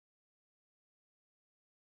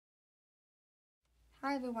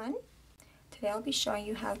Hi everyone, today I'll be showing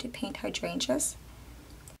you how to paint hydrangeas,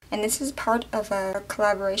 and this is part of a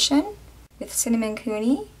collaboration with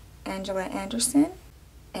Angelooney, Angela Anderson,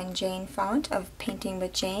 and Jane Font of Painting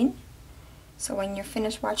with Jane. So when you're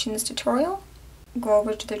finished watching this tutorial, go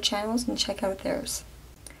over to their channels and check out theirs.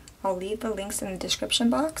 I'll leave the links in the description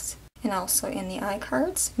box and also in the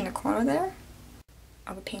iCards in the corner there.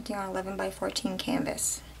 I'll be painting on 11 by 14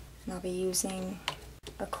 canvas, and I'll be using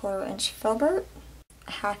a 1/4 inch filbert,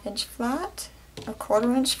 a 1/2 inch flat, a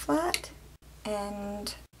 1/4 inch flat,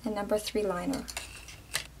 and a number 3 liner.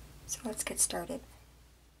 So let's get started.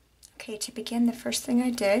 Okay, to begin, the first thing I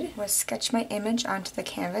did was sketch my image onto the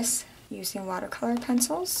canvas using watercolor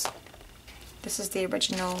pencils. This is the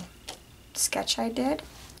original sketch I did.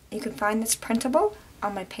 You can find this printable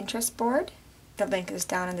on my Pinterest board. The link is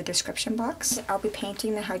down in the description box. I'll be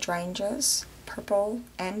painting the hydrangeas purple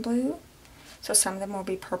and blue. So some of them will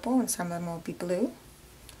be purple and some of them will be blue.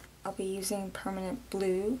 I'll be using permanent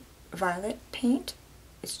blue violet paint.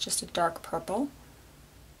 It's just a dark purple.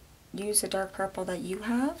 Use the dark purple that you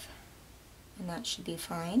have, and that should be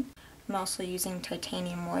fine. I'm also using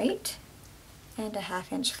titanium white and a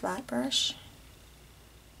 1/2 inch flat brush.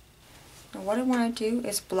 Now what I want to do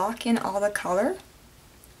is block in all the color.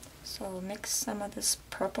 So mix some of this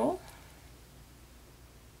purple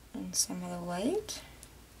and some of the white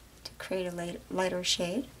to create a lighter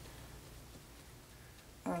shade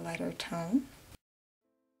or a lighter tone.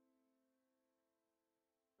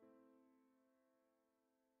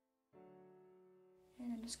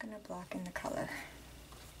 And I'm just going to block in the color.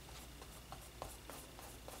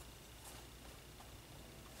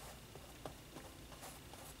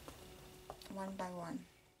 One by one.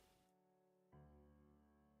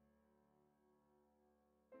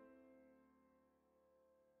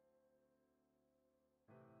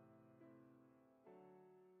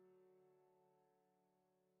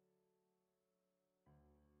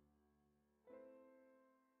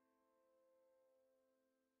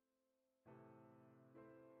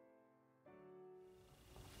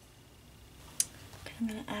 I'm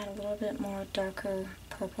going to add a little bit more darker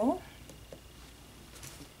purple.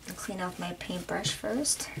 I'll clean off my paintbrush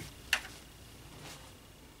first.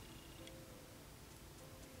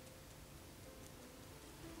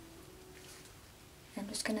 I'm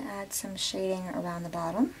just going to add some shading around the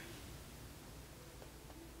bottom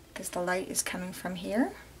because the light is coming from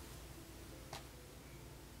here.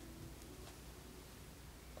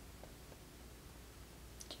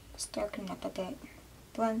 Just darken up a bit,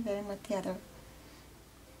 blend it in with the other.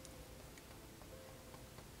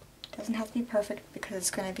 Doesn't have to be perfect because it's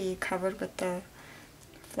going to be covered with the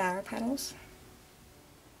flower petals.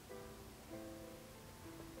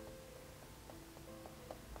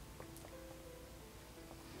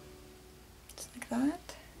 Just like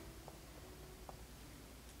that.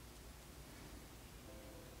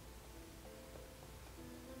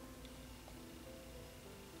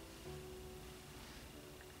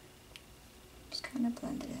 Just kind of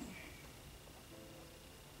blend it in.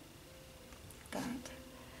 Like that.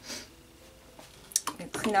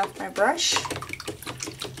 Clean off my brush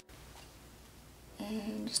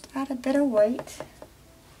and just add a bit of white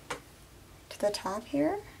to the top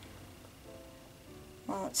here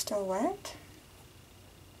while it's still wet.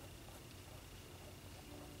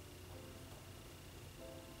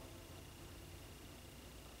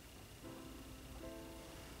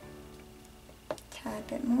 Tad a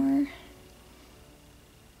bit more.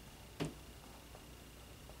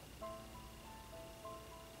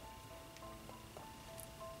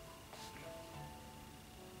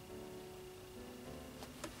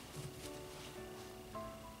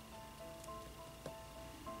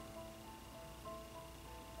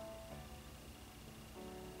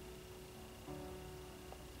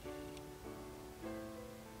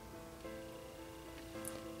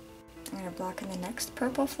 I'm going to block in the next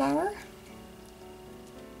purple flower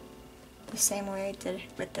the same way I did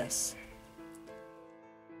with this.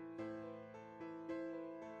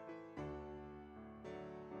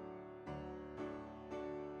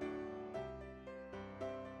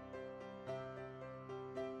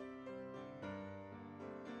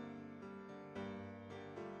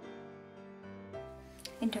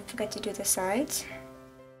 And don't forget to do the sides.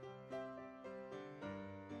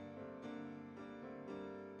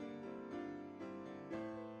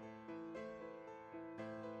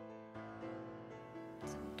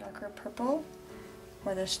 Darker purple,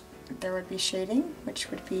 where there would be shading, which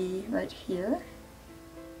would be right here.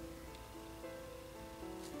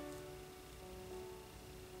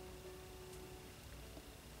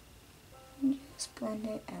 And just blend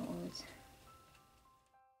it outwards.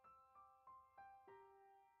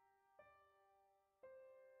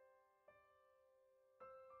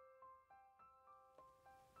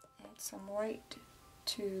 some white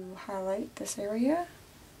to highlight this area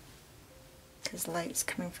because light's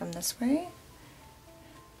coming from this way.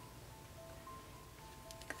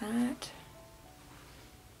 Like that.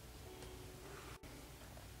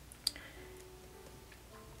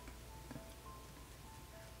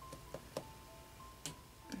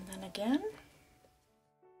 And then again.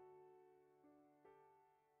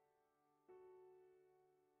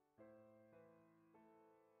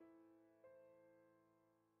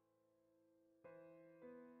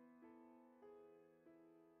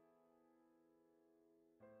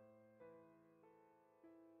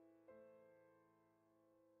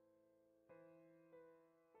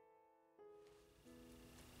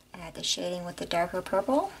 Add the shading with the darker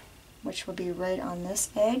purple, which will be right on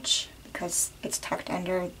this edge because it's tucked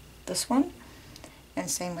under this one.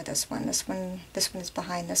 And same with this one. This one is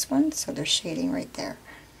behind this one, so there's shading right there.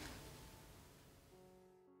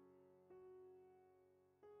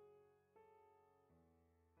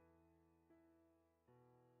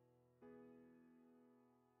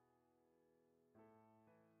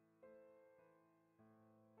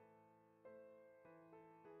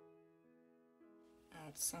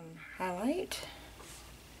 Add some highlight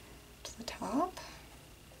to the top.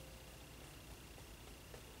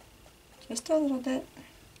 Just a little bit.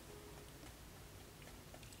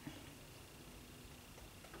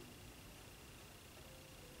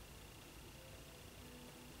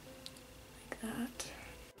 Like that.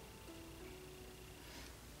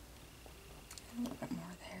 A little bit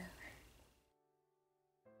more there.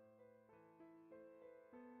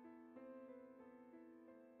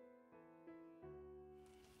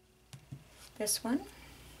 This one.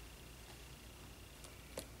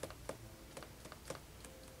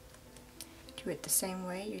 Do it the same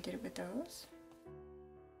way you did it with those.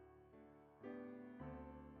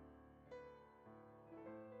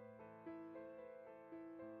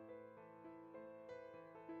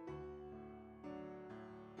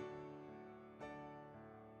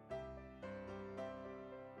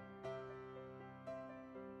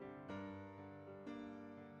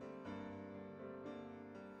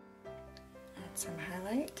 Add some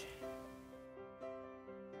highlight.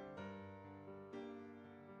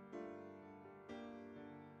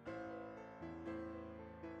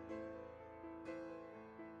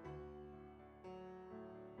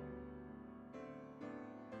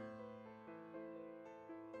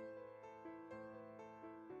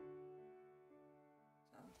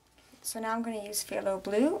 So now I'm going to use phthalo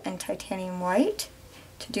blue and titanium white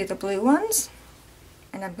to do the blue ones,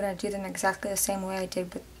 and I'm going to do them exactly the same way I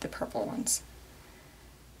did with the purple ones.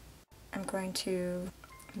 I'm going to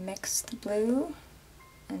mix the blue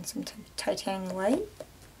and some titanium white.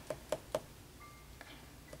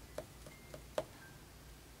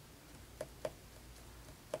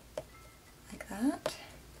 Like that.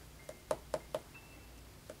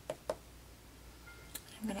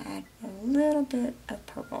 I'm going to add a little bit of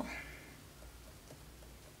purple.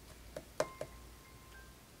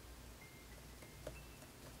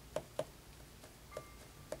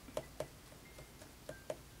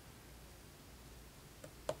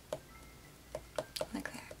 Like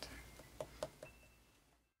that.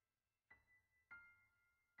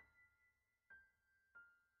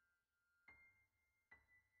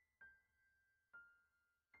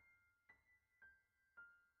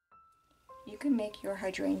 You can make your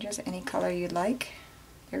hydrangeas any color you like.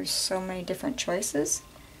 There's so many different choices.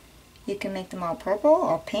 You can make them all purple,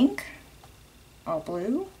 all pink, all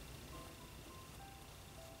blue.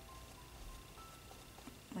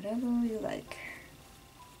 Whatever you like.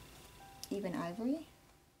 Even ivory.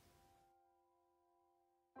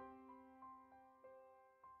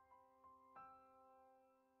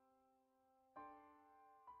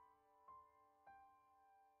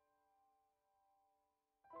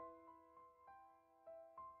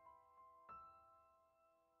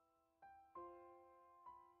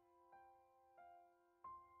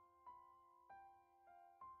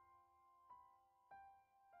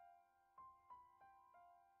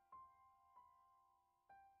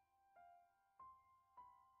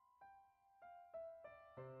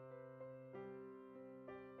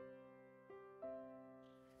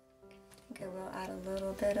 Okay, we'll add a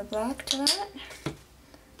little bit of black to that.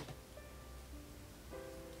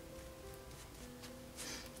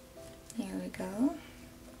 There we go.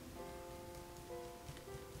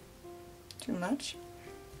 Too much.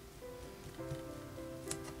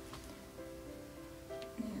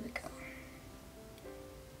 There we go.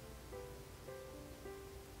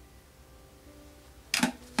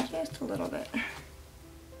 Just a little bit.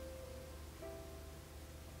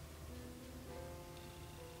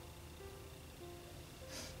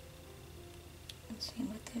 Same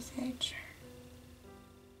with this edge.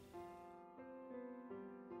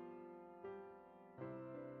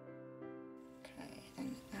 Okay,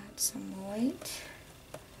 then add some white.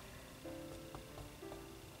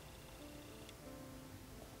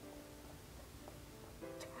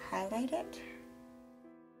 To highlight it.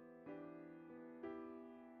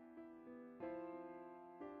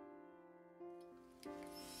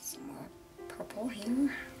 Some more purple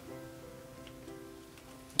here.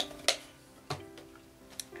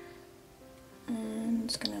 And I'm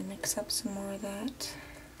just going to mix up some more of that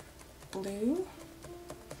blue.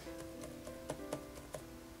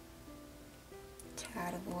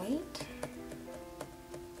 Tad of white.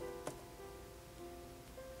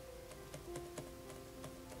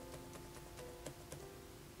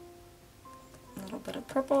 A little bit of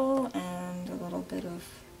purple and a little bit of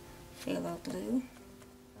phthalo blue.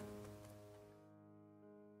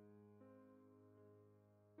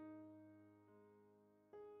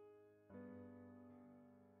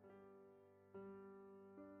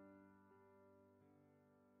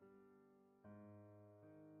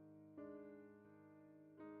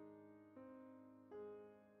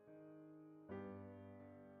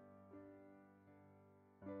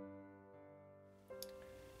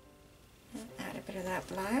 Add a bit of that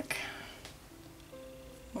black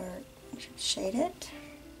where you should shade it.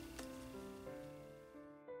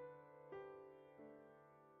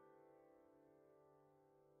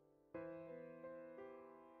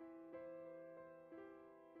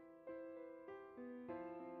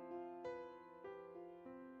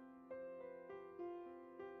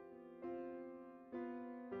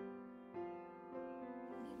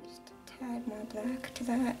 Maybe just a tad more black to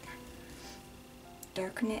that.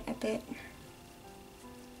 Darken it a bit.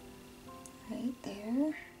 Right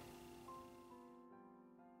there.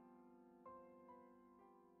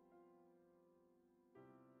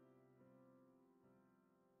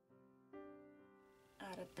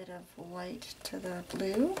 Add a bit of white to the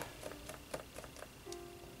blue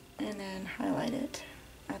and then highlight it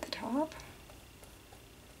at the top.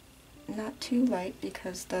 Not too light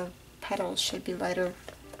because the petals should be lighter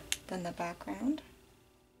than the background.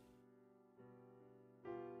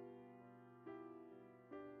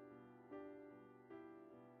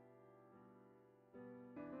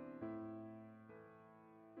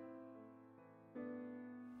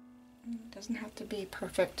 It doesn't have to be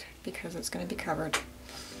perfect because it's going to be covered.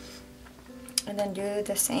 And then do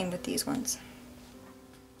the same with these ones.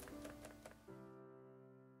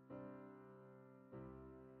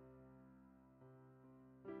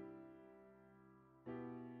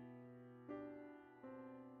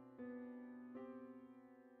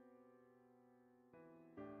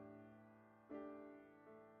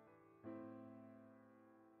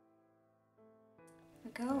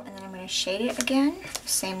 There we go, and then I'm going to shade it again, the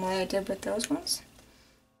same way I did with those ones.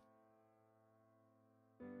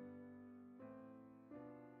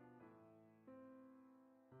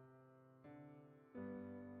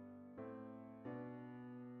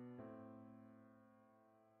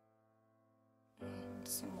 And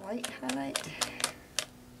some white highlight. A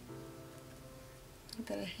little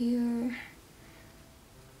bit of here,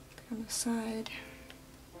 on the side.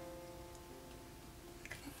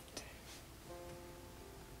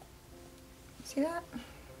 See that? And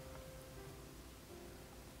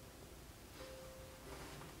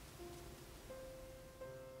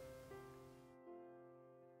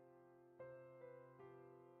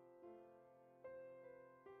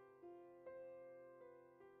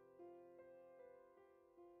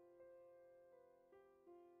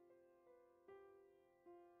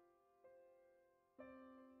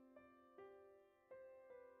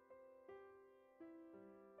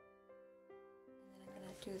then I'm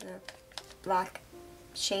going to do the black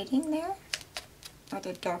shading there, or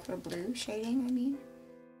the darker blue shading, I mean.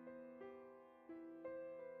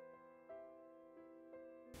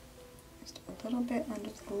 Just a little bit under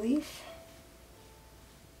the leaf.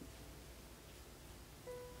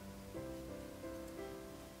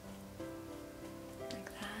 Like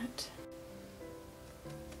that.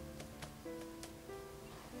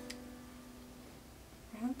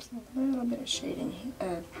 Perhaps a little bit of shading,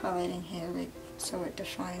 highlighting here, so it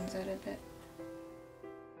defines it a bit.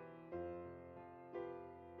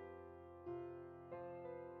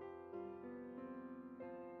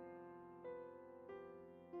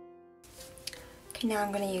 Okay, now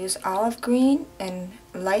I'm going to use olive green and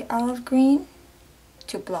light olive green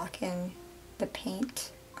to block in the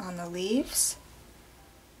paint on the leaves.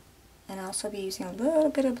 And I'll also be using a little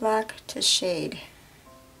bit of black to shade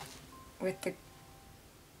with the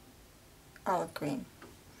olive green.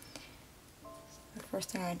 So the first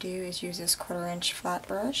thing I do is use this 1/4 inch flat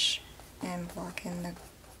brush and block in the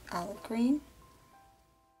olive green.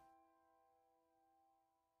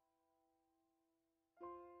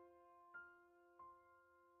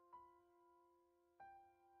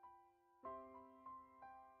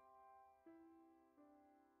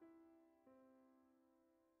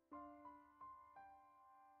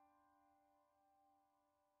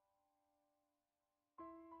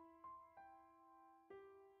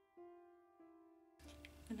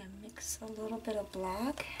 I'm going to mix a little bit of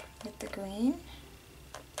black with the green.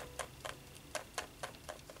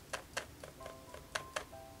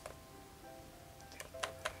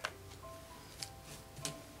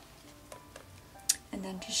 And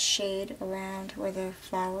then just shade around where the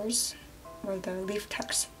flowers, where the leaf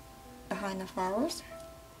tucks behind the flowers.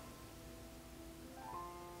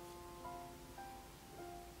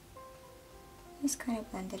 Just kind of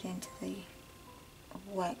blend it into the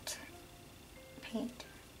wet paint.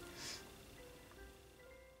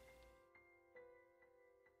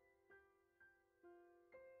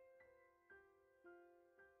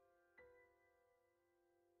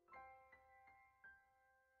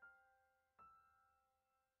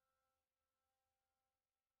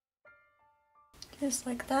 Just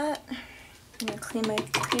like that. I'm going to clean my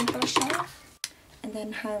paintbrush off and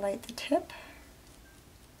then highlight the tip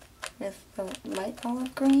with the light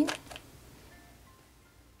olive green.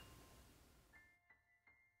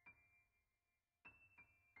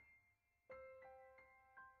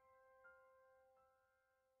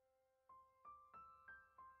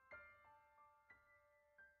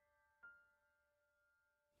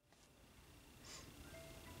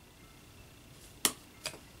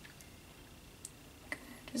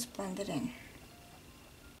 Just blend it in.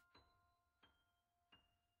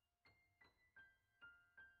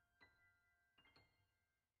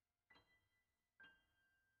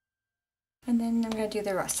 And then I'm going to do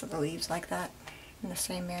the rest of the leaves like that, in the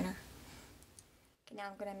same manner. Okay, now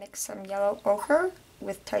I'm going to mix some yellow ochre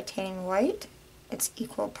with titanium white. It's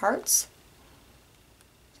equal parts.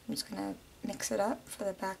 I'm just going to mix it up for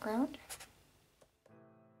the background.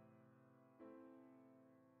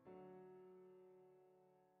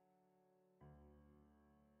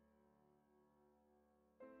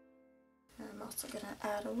 I'm also going to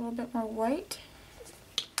add a little bit more white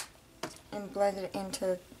and blend it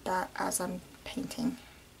into that as I'm painting.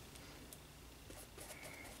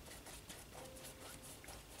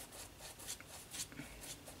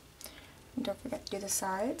 And don't forget to do the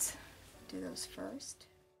sides. Do those first.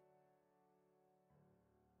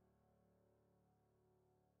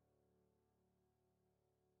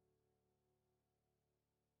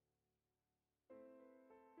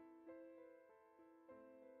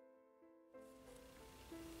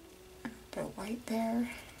 A bit of white there.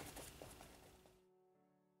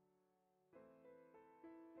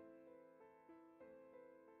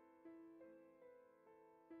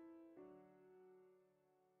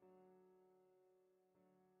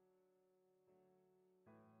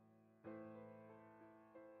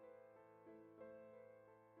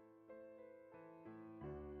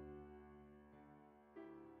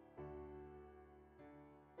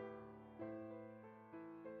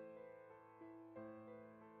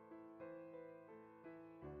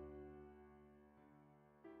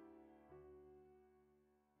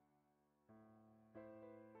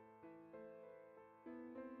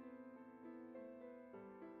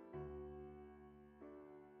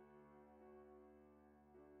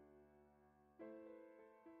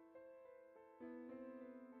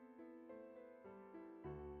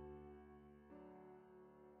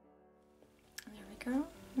 There we go.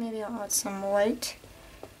 Maybe I'll add some white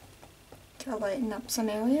to lighten up some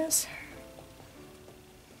areas.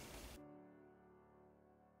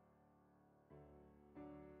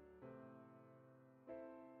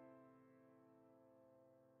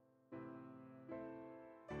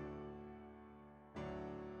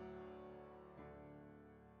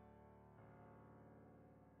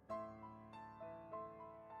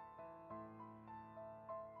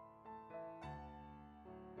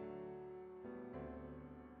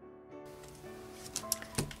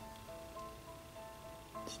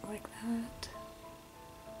 Just like that.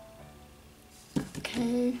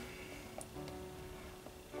 Okay. I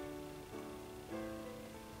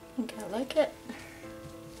think I like it.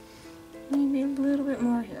 Maybe a little bit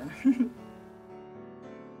more here.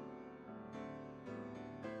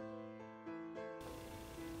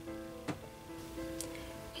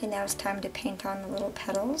 Okay, now it's time to paint on the little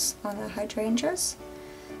petals on the hydrangeas.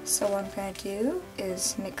 So what I'm going to do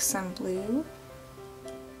is mix some blue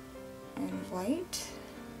and white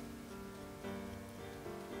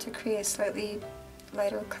to create a slightly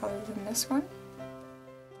lighter color than this one.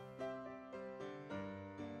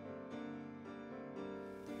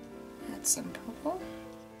 some purple.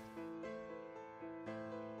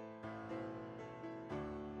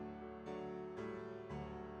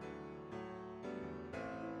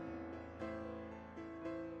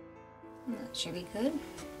 That should be good.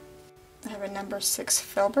 I have a number 6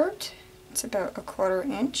 filbert. It's about 1/4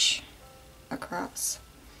 inch across.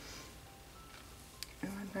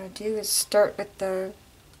 And what I'm going to do is start with the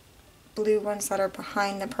blue ones that are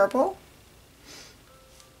behind the purple.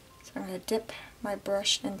 So I'm going to dip my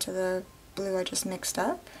brush into the blue I just mixed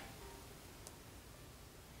up.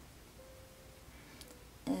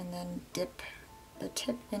 And then dip the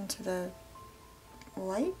tip into the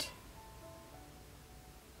white.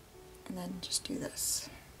 And then just do this.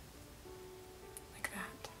 Like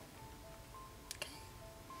that. Okay.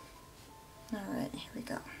 Alright, here we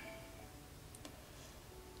go.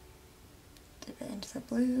 Dip it into the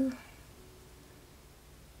blue.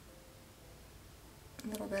 A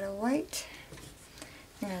little bit of white.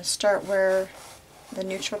 I'm going to start where the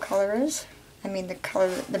neutral color is. I mean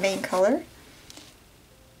the main color.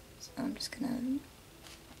 So I'm just going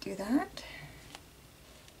to do that.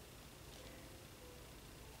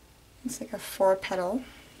 It's like a 4-petal.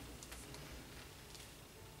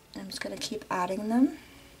 I'm just going to keep adding them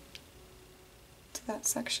to that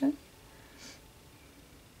section.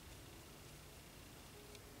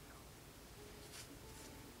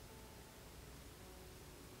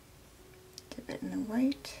 Dip it in the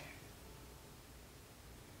white.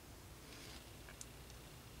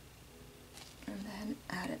 And then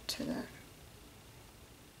add it to the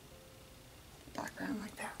background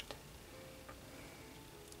like that.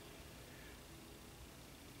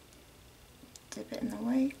 Dip it in the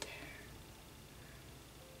white.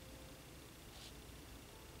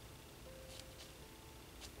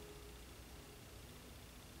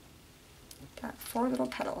 Got 4 little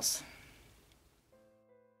petals.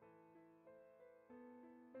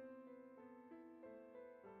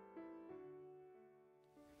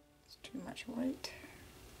 It's too much white.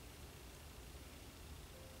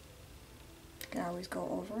 You can always go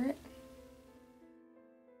over it.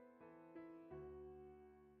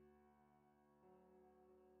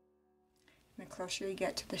 The closer you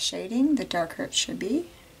get to the shading, the darker it should be.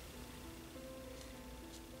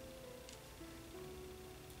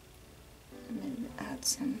 Maybe add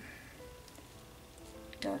some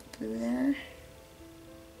dark blue there.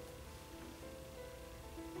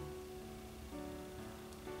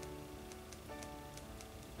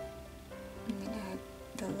 I'm going to add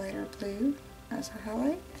the lighter blue as a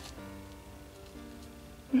highlight.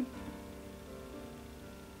 Bit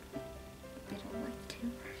of white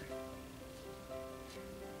too.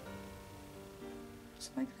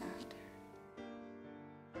 Just like that.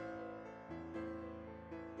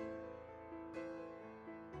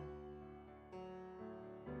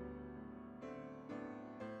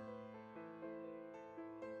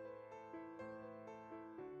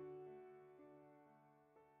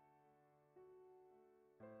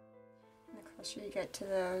 And the closer you get to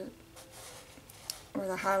where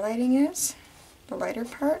the highlighting is, the lighter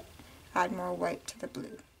part, add more white to the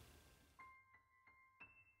blue.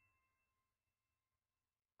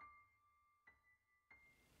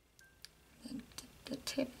 Then dip the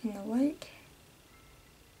tip in the white.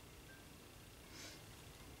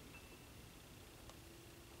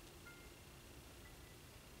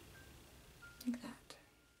 Like that.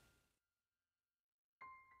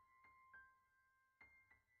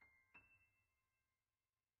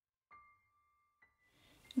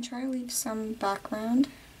 And try to leave some background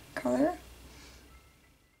color.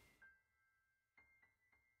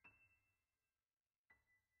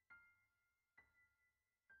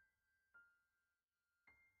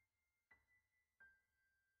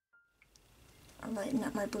 I'll lighten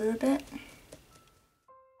up my blue a bit.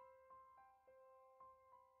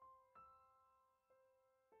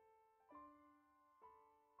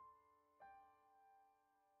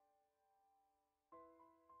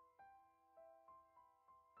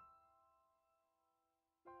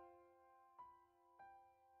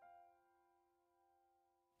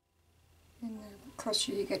 And the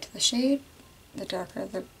closer you get to the shade, the darker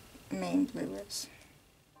the main blue is.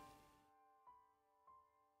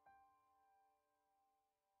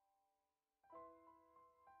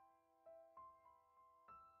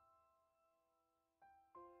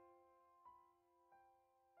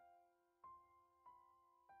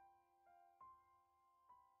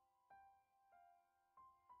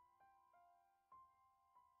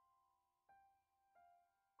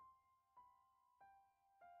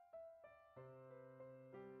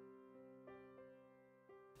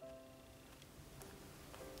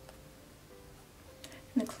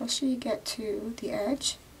 And the closer you get to the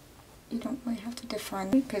edge, you don't really have to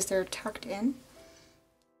define them because they're tucked in.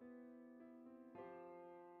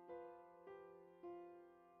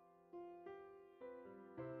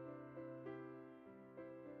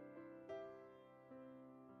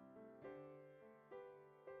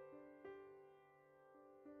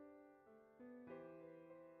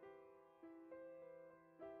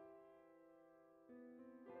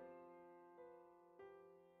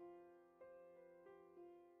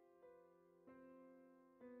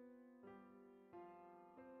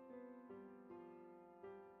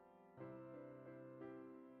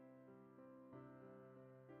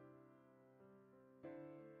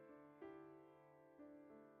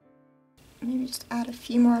 Maybe just add a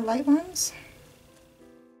few more light ones.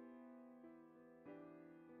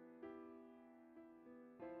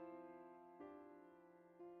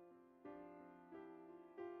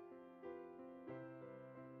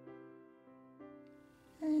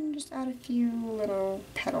 And just add a few little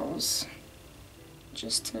petals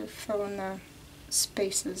just to fill in the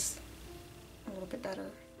spaces a little bit better.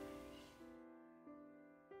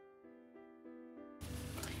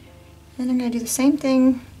 And I'm going to do the same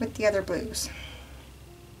thing with the other blues.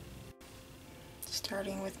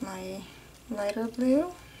 Starting with my lighter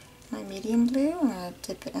blue, my medium blue, I'm going to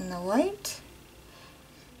dip it in the white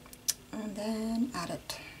and then add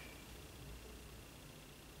it.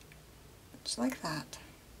 Just like that.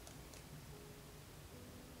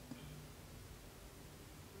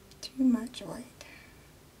 Too much white.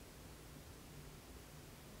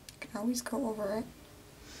 You can always go over it.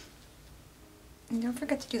 And don't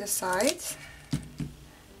forget to do the sides.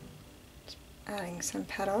 Just adding some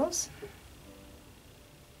petals.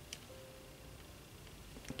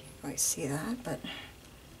 You can't really see that, but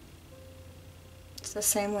it's the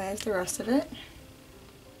same way as the rest of it.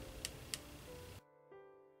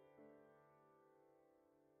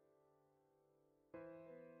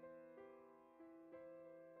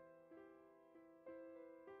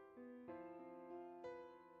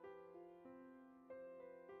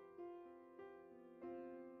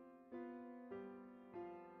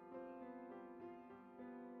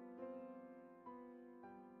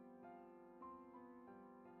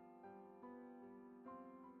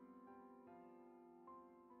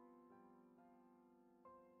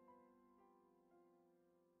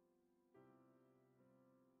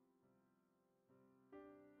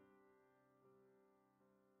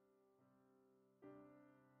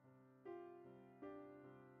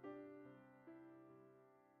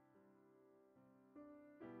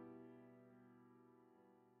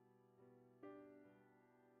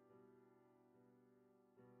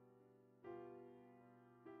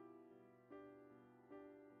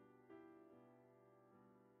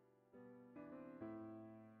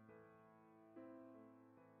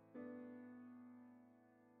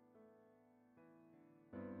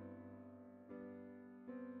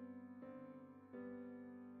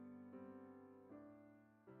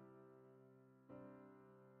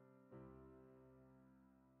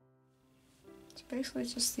 It's basically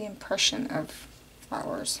just the impression of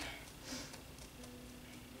flowers.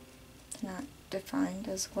 It's not defined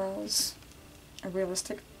as well as a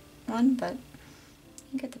realistic one, but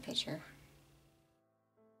you get the picture.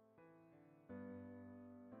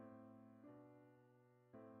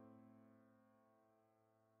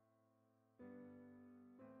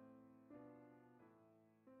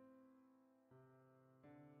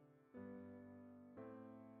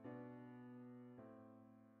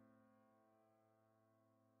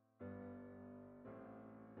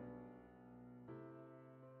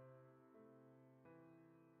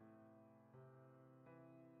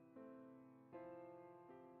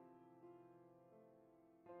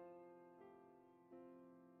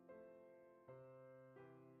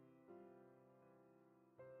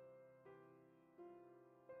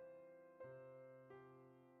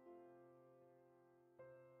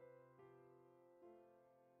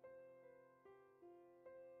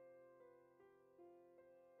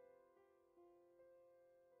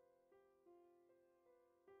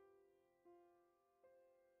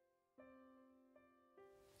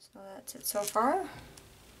 So that's it so far.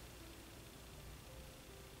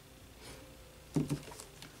 And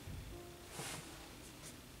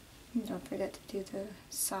don't forget to do the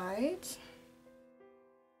sides.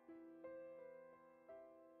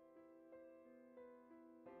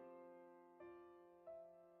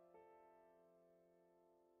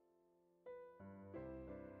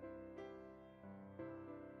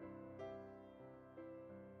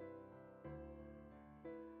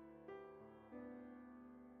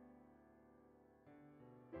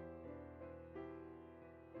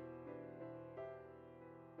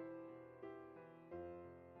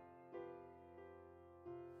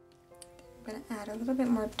 I'm going to add a little bit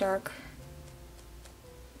more dark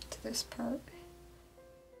to this part.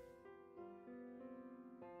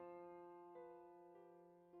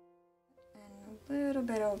 And a little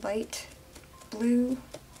bit of light blue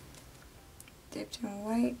dipped in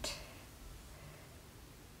white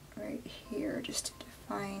right here just to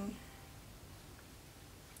define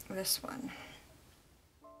this one.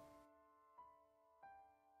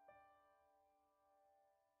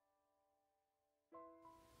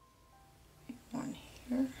 One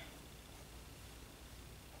here,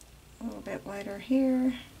 a little bit lighter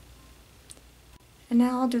here, and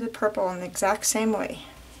now I'll do the purple in the exact same way.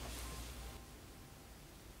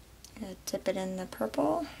 I'm going to dip it in the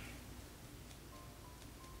purple,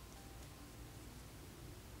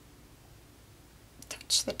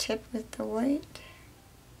 touch the tip with the white,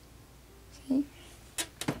 see,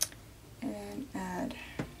 and then add,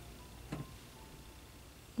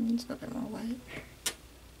 needs a little bit more white.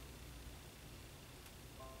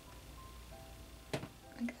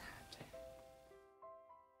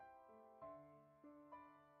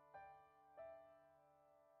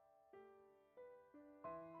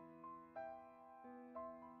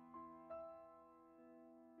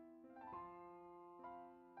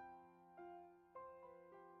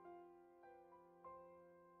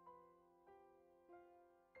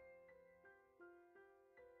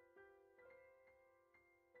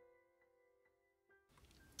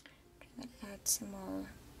 Add some more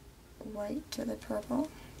white to the purple.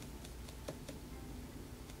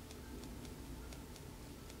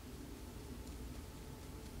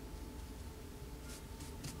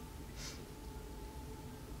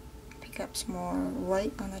 Pick up some more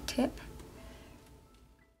white on the tip.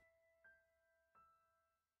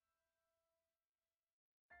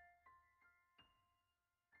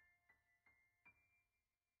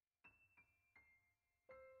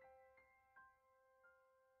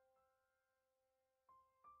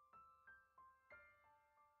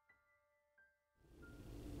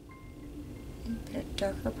 A bit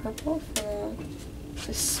darker purple for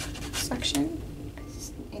this section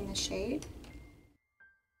in the shade.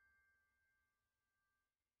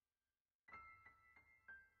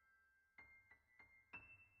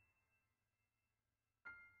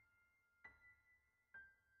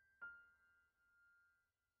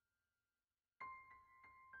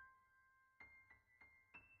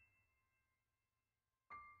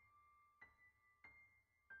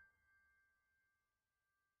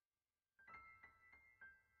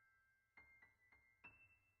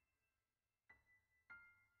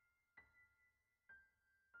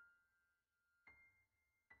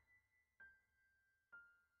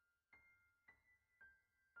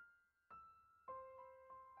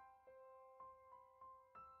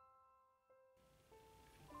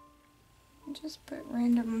 Just put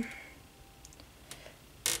random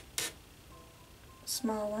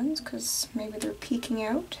small ones because maybe they're peeking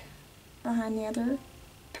out behind the other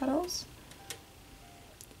petals.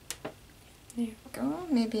 There we go.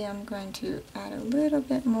 Maybe I'm going to add a little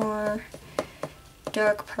bit more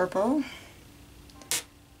dark purple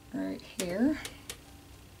right here.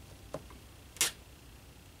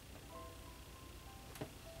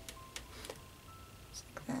 Just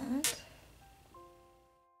like that.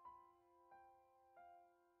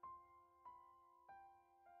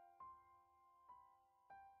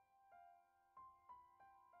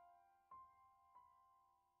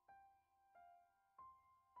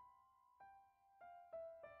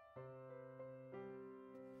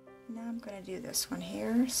 Now I'm going to do this one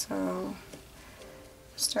here, so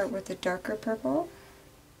start with the darker purple.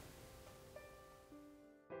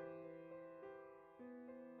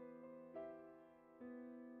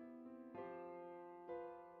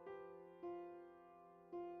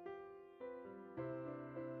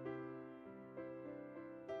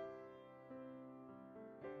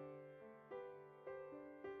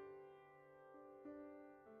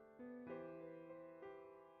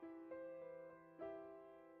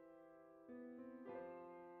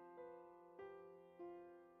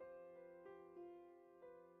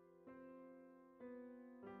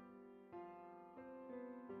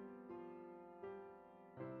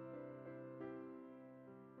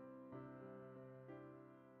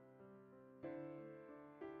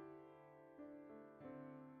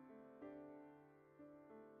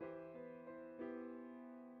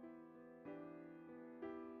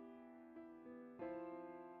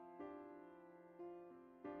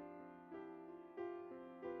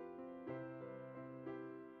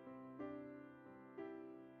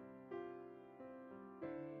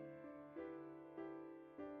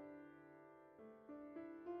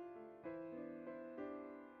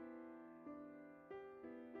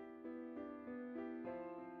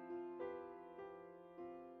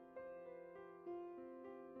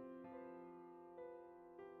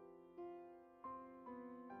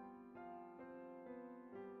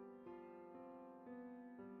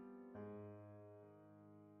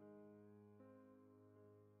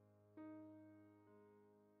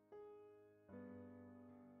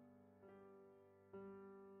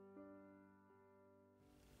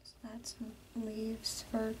 Add some leaves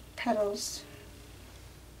or petals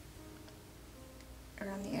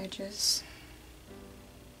around the edges,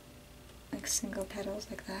 like single petals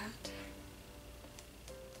like that.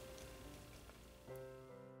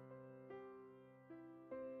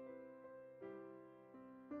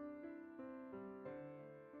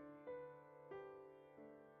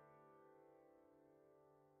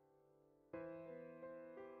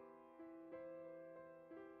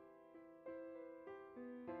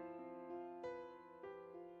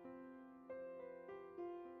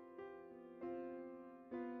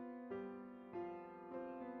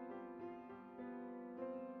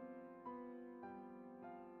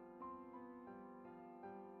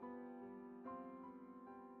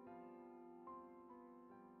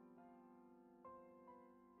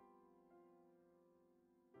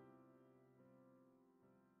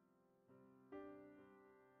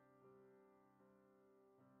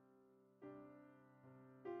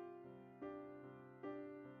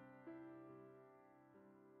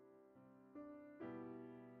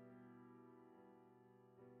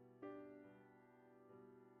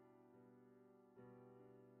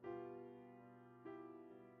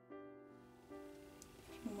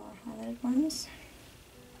 More highlighted ones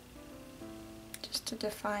just to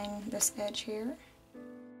define this edge here.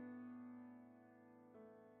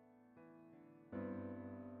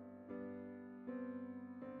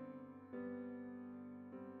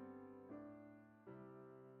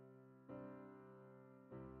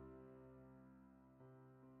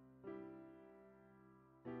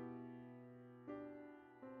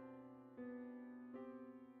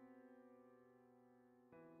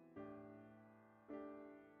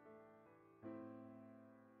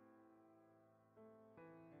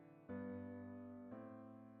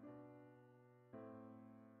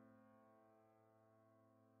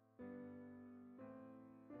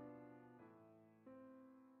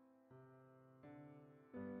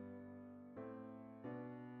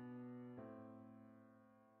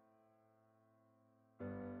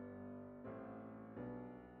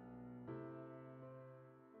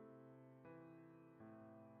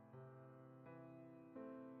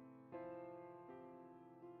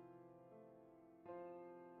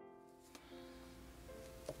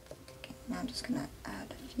 Now I'm just going to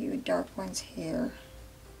add a few dark ones here.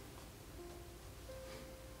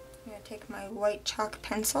 I'm going to take my white chalk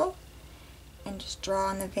pencil and just draw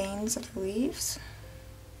on the veins of the leaves.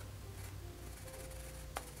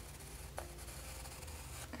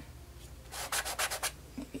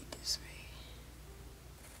 Maybe this way.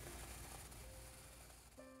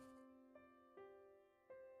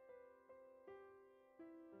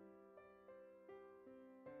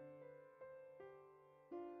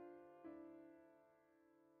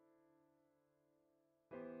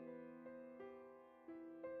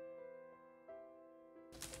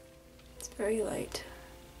 Very light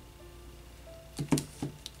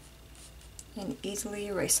and easily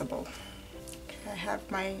erasable. Okay, I have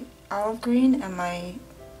my olive green and my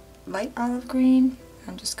light olive green.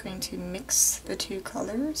 I'm just going to mix the two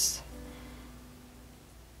colors,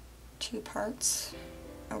 2 parts,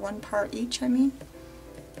 1 part each I mean,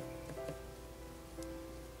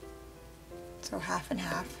 so half and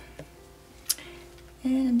half.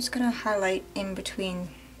 And I'm just going to highlight in between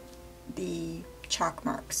the chalk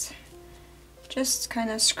marks. Just kind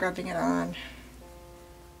of scrubbing it on,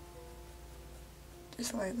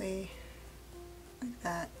 just lightly, like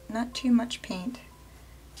that. Not too much paint.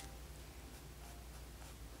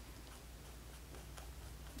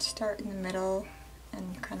 Start in the middle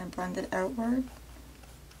and kind of blend it outward,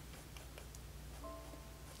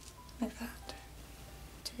 like that.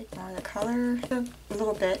 Take more of the color, a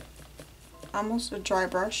little bit, almost a dry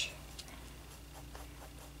brush.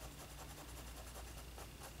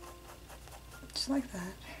 Just like that.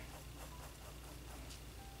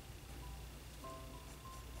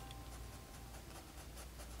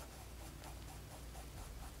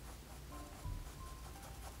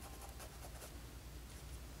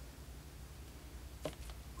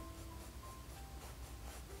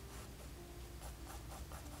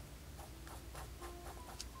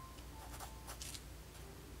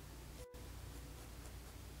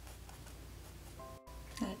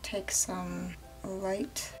 I'm going to take some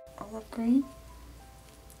light olive green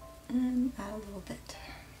and add a little bit,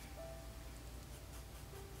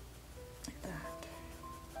 like that.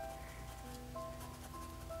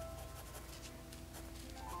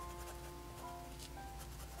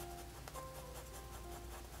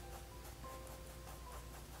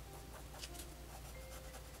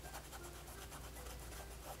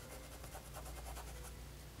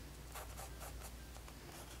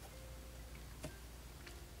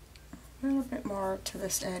 little bit more to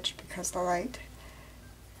this edge because of the light.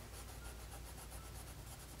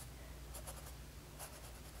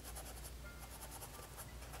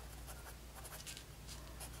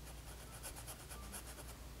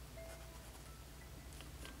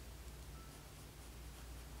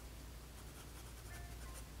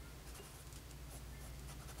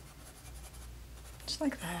 Just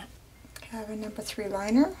like that. I have a number 3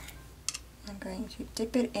 liner. I'm going to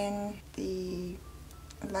dip it in the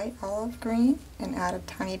light olive green and add a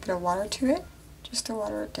tiny bit of water to it, just to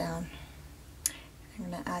water it down. I'm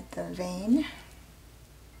going to add the vein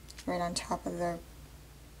right on top of the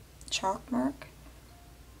chalk mark.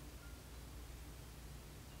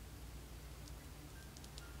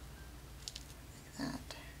 Like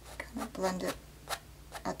that. Kind of blend it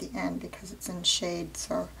at the end because it's in shade,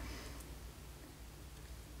 so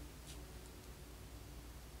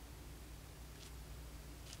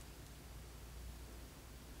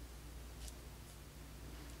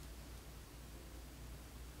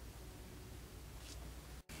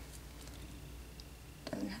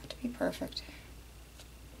doesn't have to be perfect.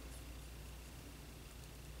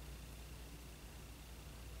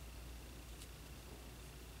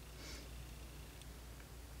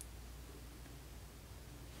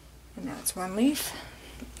 And now it's one leaf.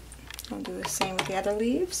 I'll do the same with the other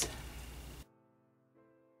leaves.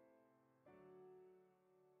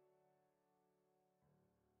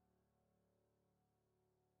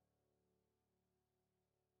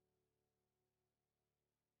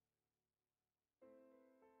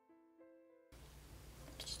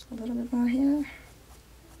 Just a little bit more here.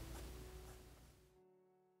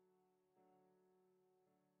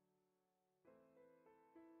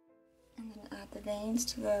 And then add the veins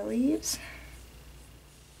to the leaves.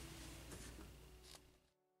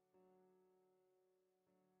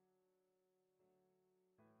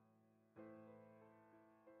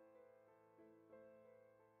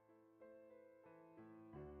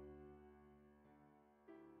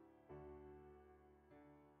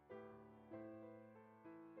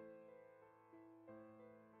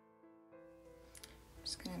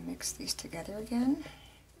 Just going to mix these together again.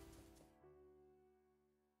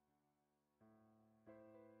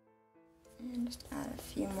 And just add a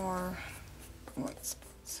few more white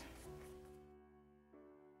spots.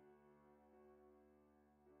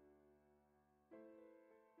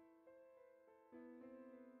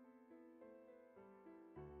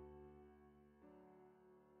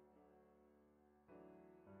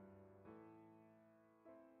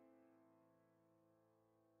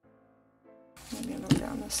 Maybe a little bit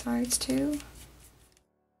on the sides too.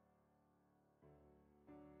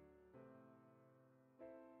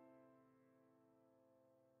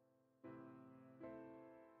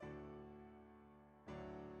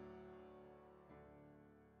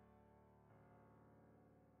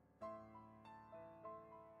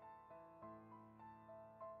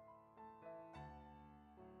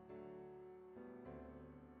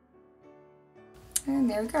 And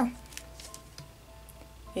there we go.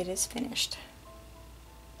 It is finished.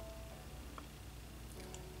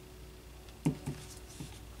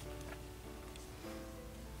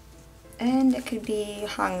 And it could be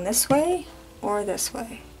hung this way or this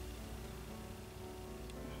way.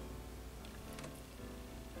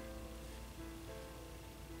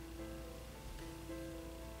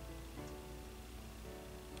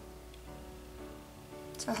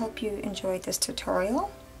 So I hope you enjoyed this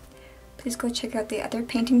tutorial. Please go check out the other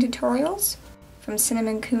painting tutorials from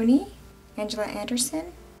Angelooney, Angela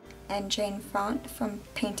Anderson, and Jane Font from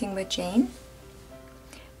Painting with Jane.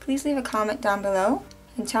 Please leave a comment down below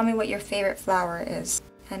and tell me what your favorite flower is.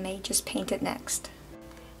 I may just paint it next.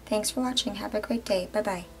 Thanks for watching. Have a great day.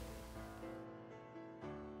 Bye-bye.